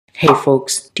Hey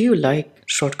folks, do you like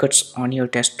shortcuts on your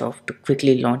desktop to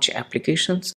quickly launch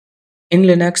applications? In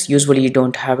Linux, usually you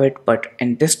don't have it, but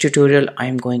in this tutorial,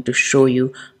 I'm going to show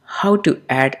you how to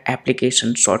add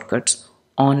application shortcuts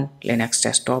on Linux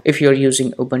desktop if you're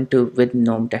using Ubuntu with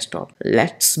GNOME desktop.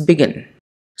 Let's begin.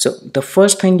 So the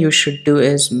first thing you should do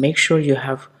is make sure you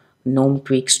have GNOME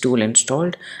Tweaks tool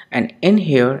installed, and in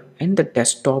here in the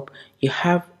desktop you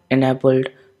have enabled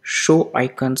show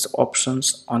icons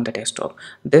options on the desktop.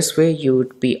 This way you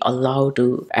would be allowed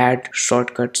to add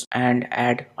shortcuts and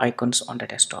add icons on the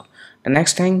desktop. The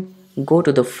next thing, go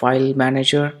to the file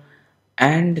manager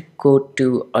and go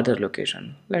to other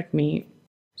location.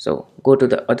 Go to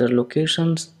the other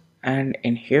locations, and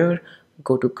in here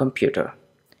go to computer.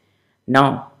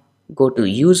 Now go to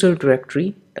user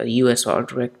directory, the USR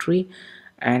directory,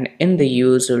 and in the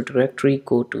user directory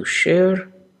go to share,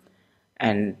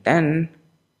 and then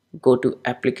go to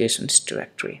applications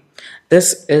directory.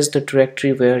 This is the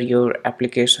directory where your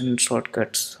application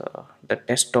shortcuts, the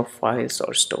desktop files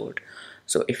are stored.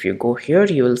 So if you go here,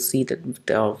 you will see that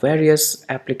there are various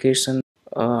application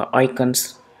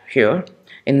icons here.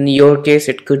 In your case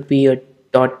it could be a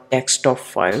 .desktop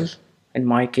file. In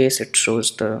my case it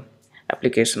shows the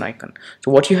application icon.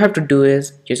 So what you have to do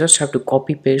is you just have to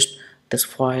copy paste this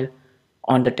file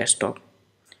on the desktop.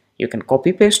 You can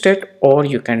copy paste it or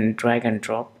you can drag and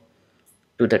drop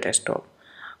to the desktop.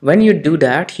 When you do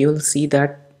that, you will see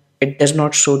that it does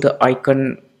not show the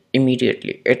icon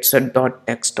immediately. It's a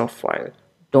 .desktop file.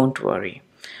 Don't worry.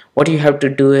 What you have to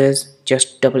do is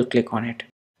just double click on it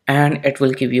and it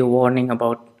will give you a warning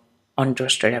about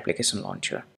untrusted application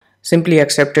launcher. Simply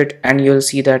accept it and you'll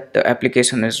see that the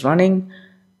application is running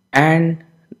and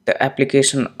the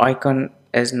application icon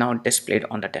is now displayed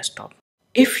on the desktop.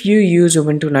 If you use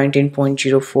Ubuntu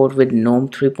 19.04 with GNOME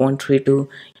 3.32,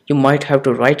 you might have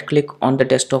to right click on the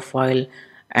desktop file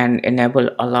and enable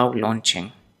allow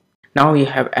launching. Now you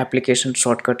have application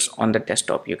shortcuts on the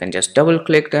desktop. You can just double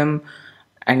click them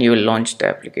and you will launch the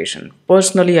application.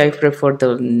 Personally, I prefer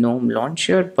the GNOME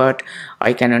launcher, but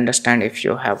I can understand if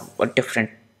you have a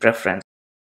different preference.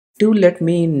 Do let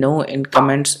me know in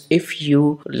comments if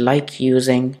you like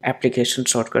using application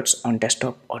shortcuts on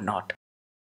desktop or not.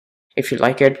 If you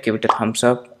like it, give it a thumbs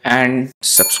up and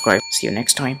subscribe. See you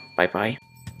next time. Bye bye.